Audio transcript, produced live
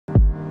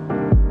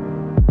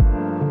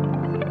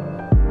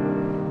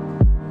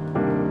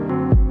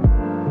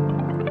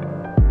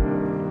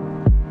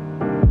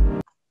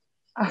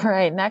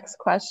right, next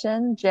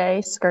question,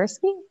 Jay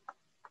Skursky.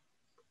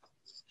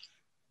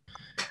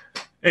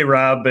 Hey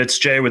Rob, it's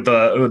Jay with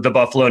the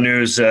Buffalo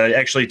News.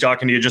 Actually,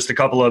 talking to you just a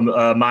couple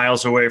of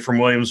miles away from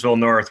Williamsville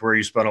North, where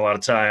you spent a lot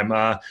of time.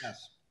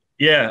 Yes.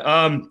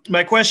 Yeah.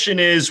 My question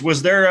is: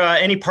 was there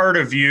any part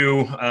of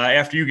you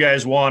after you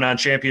guys won on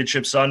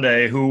Championship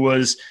Sunday who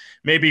was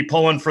maybe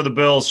pulling for the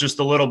Bills just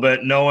a little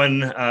bit,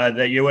 knowing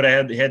that you would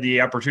have had the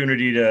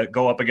opportunity to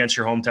go up against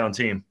your hometown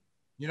team?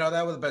 You know,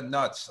 that would have been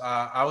nuts.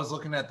 I was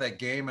looking at that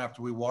game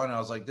after we won. I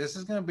was like, this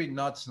is going to be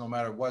nuts no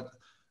matter what,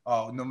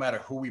 no matter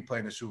who we play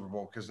in the Super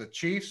Bowl. Because the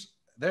Chiefs,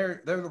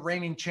 they're the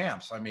reigning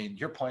champs. I mean,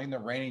 you're playing the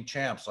reigning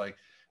champs. Like,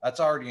 that's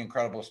already an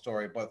incredible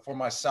story. But for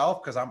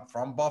myself, because I'm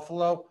from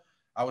Buffalo,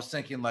 I was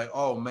thinking like,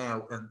 oh,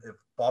 man, if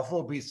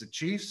Buffalo beats the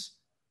Chiefs,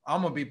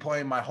 I'm going to be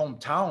playing my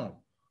hometown,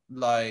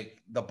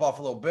 like the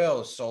Buffalo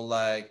Bills. So,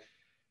 like,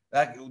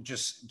 that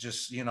just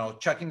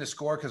checking the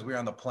score because we were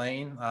on the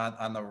plane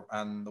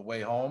on the way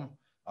home.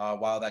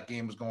 While that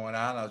game was going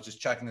on, I was just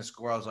checking the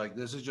score. I was like,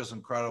 this is just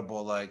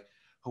incredible. Like,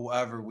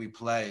 whoever we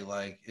play,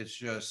 like, it's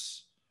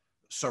just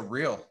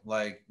surreal.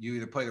 Like, you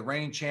either play the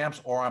reigning champs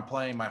or I'm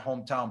playing my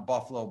hometown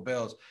Buffalo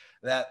Bills.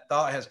 That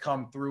thought has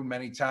come through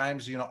many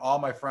times. You know, all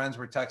my friends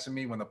were texting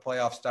me when the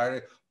playoffs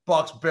started.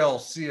 Bucks,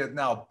 Bills, see it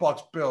now.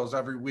 Bucks, Bills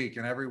every week.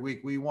 And every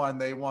week we won,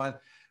 they won.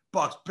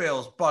 Bucks,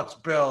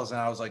 Bills.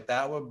 And I was like,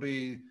 that would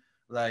be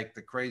like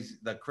the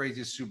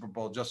craziest Super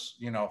Bowl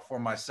just, for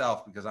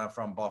myself because I'm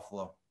from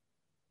Buffalo.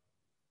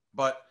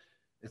 But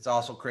it's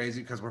also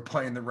crazy because we're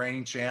playing the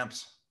reigning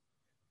champs.